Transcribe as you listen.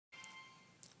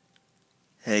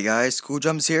Hey guys, Cool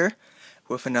Drums here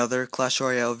with another Clash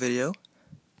Royale video.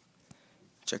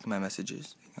 Checking my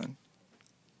messages. Hang on.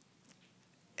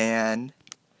 And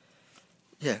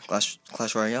yeah, Clash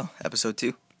Royale episode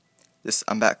 2.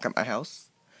 I'm back at my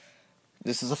house.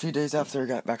 This is a few days after I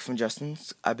got back from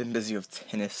Justin's. I've been busy with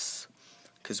tennis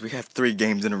because we have 3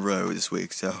 games in a row this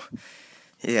week. So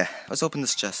yeah, let's open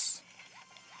this chest.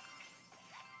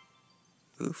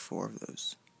 Ooh, 4 of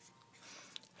those.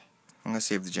 I'm gonna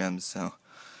save the gems. So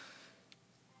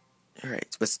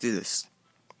alright, let's do this.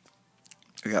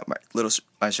 We got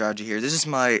my strategy here. This is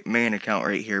my main account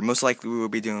right here. Most likely we will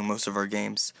be doing most of our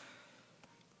games.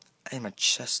 Hey, my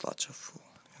chest slots are full.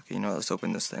 Okay, you know what? Let's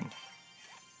open this thing.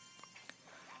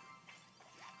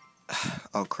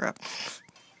 Oh crap.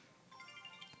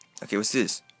 Okay, let's do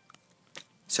this.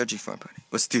 Searching for opponent.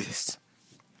 Let's do this.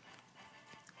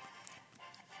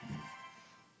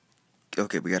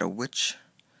 Okay, we got a witch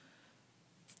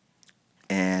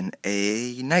and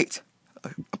a knight,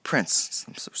 a prince.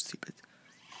 I'm so stupid.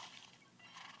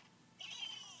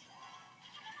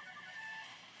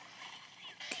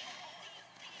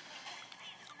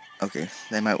 Okay,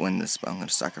 they might win this, but I'm gonna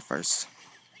sacrifice.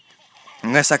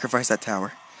 I'm gonna sacrifice that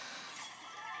tower.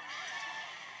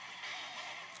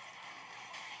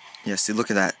 Yeah, see, look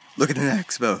at that. Look at the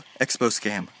Xbow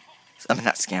scam. I mean,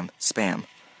 not scam, spam.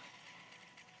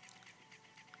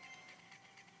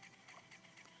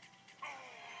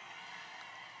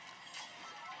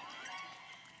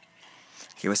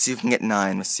 Okay, let's see if we can get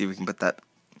 9. Let's see if we can put that.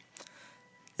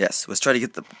 Yes, let's try to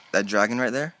get that dragon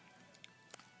right there.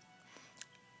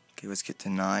 Okay, let's get to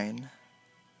 9.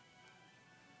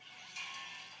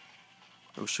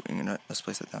 Oh shoot, let's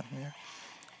place it down here.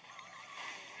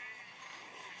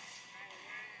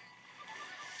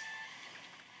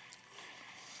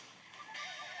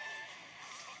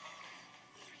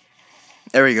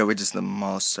 There we go, we just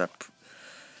demolished that.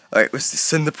 Alright, let's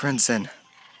send the prince in.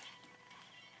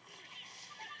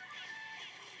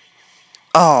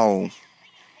 Oh!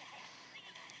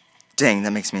 Dang,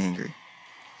 that makes me angry.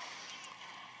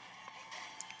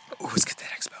 Oh, let's get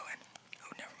that Xbow in.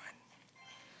 Oh, never mind.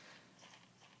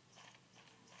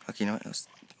 Okay, you know what?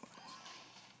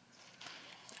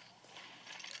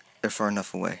 They're far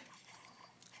enough away.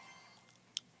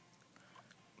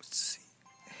 Let's see.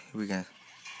 Who we gonna...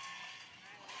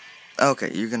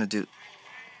 Okay, you're gonna do...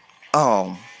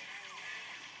 Oh!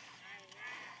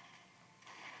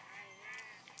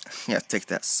 Yeah, take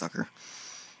that, sucker.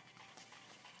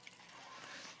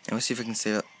 And let's see if we can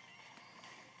save it.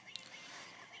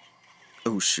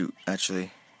 Oh, shoot,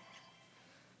 actually.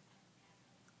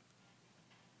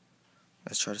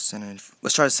 Let's try to send in...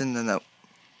 Let's try to send in that...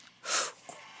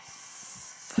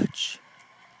 Fudge.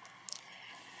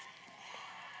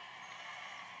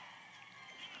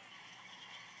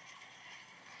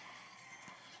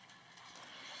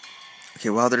 Okay,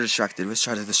 while they're distracted, let's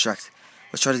try to distract.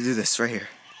 Let's try to do this right here.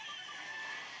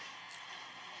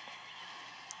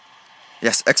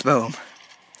 Yes, Xbow him.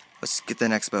 Let's get the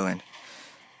Xbow in.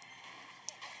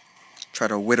 Try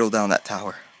to whittle down that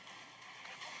tower.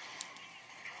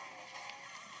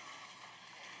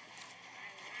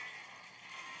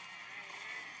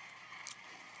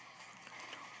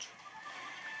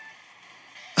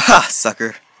 Ha,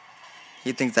 sucker.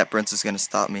 You think that prince is gonna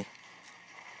stop me?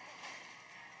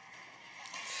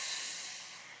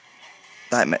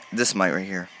 This might right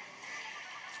here.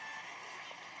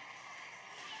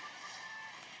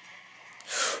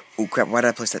 Oh crap, why did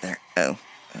I place that there? Oh.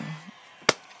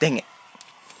 Dang it.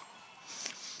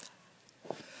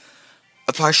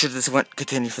 I probably should have just went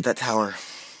continue for that tower.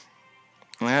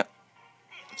 Well,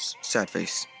 sad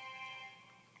face.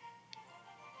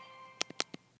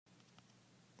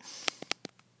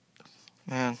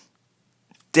 Man.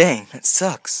 Dang, that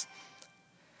sucks.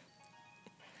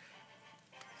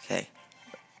 Okay.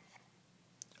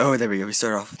 Oh, there we go. We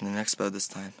start off with the next bow this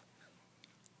time.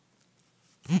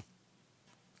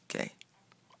 Okay.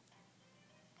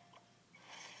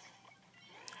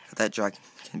 That dragon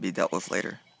can be dealt with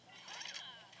later.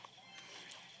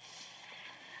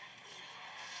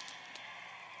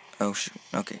 Oh, shoot.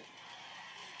 Okay.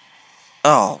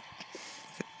 Oh.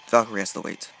 Valkyrie has to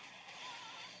wait.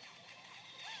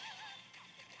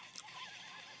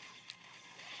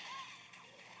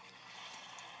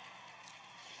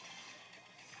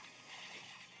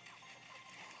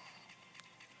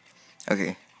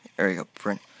 Okay. There we go.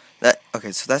 Print.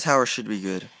 Okay, so that tower should be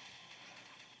good.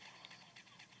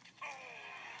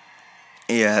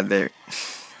 Yeah, there.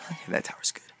 Okay, that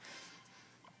tower's good.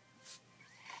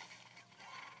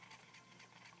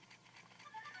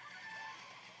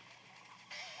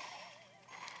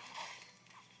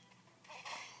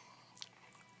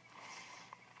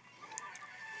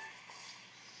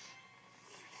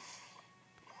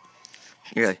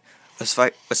 Really. Let's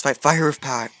fight fire with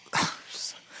fire.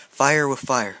 Fire with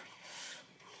fire.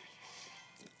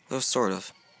 Those sort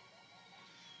of.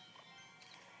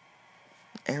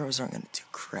 Arrows aren't gonna do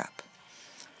crap.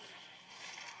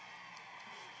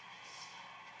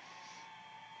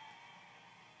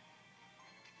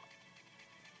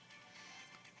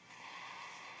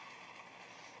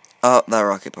 Oh, that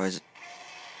rocket poison.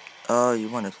 Oh, you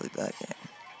want to play that game.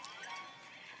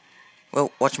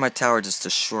 Well, watch my tower just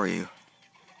destroy you.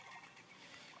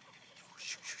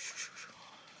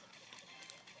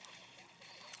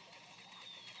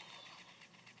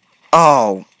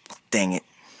 Oh, dang it.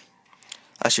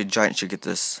 Giant should get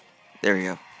this. There we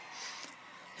go.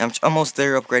 I'm almost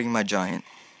there upgrading my giant.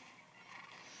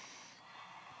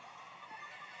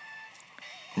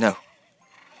 No.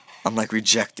 I'm like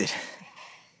rejected.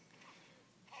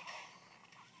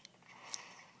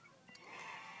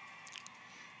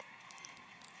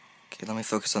 Okay, let me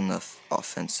focus on the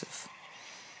offensive.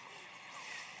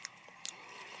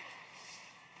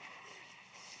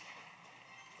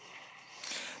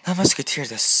 That musketeer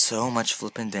does so much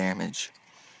flippin' damage.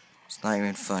 It's not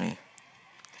even funny.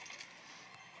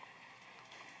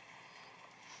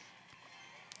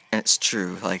 And it's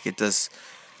true, like it does.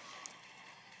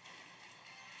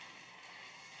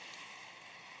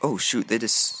 Oh shoot, they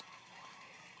just.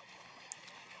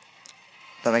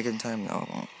 That make it in time? No,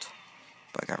 it won't.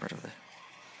 But I got rid of it.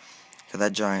 Okay,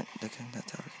 that giant. Look at that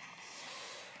tower.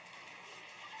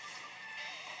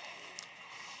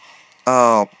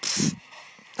 Oh, pfft,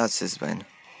 that's his win.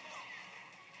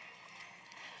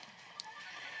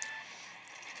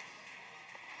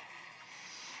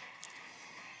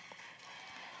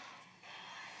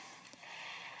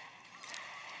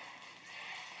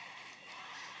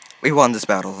 We won this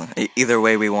battle. Either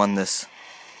way, we won this.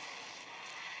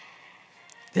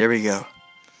 There we go.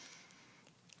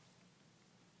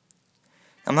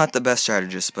 I'm not the best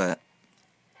strategist, but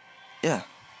yeah,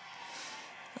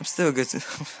 I'm still good.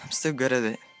 I'm still good at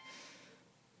it.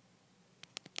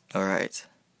 All right.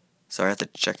 Sorry, I have to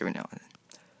check every now and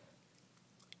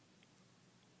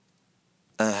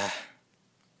then.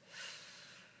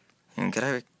 Could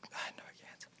I? No, I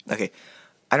can't. Okay,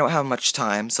 I don't have much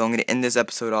time, so I'm gonna end this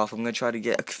episode off. I'm gonna try to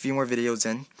get a few more videos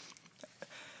in.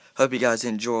 Hope you guys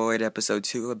enjoyed episode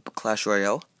 2 of Clash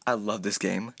Royale. I love this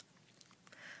game.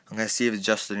 I'm gonna see if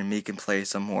Justin and me can play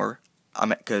some more.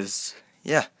 Cause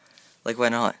yeah, like why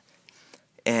not?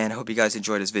 And I hope you guys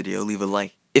enjoyed this video. Leave a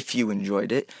like if you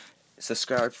enjoyed it.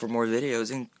 Subscribe for more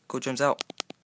videos, and Coach Jumps out.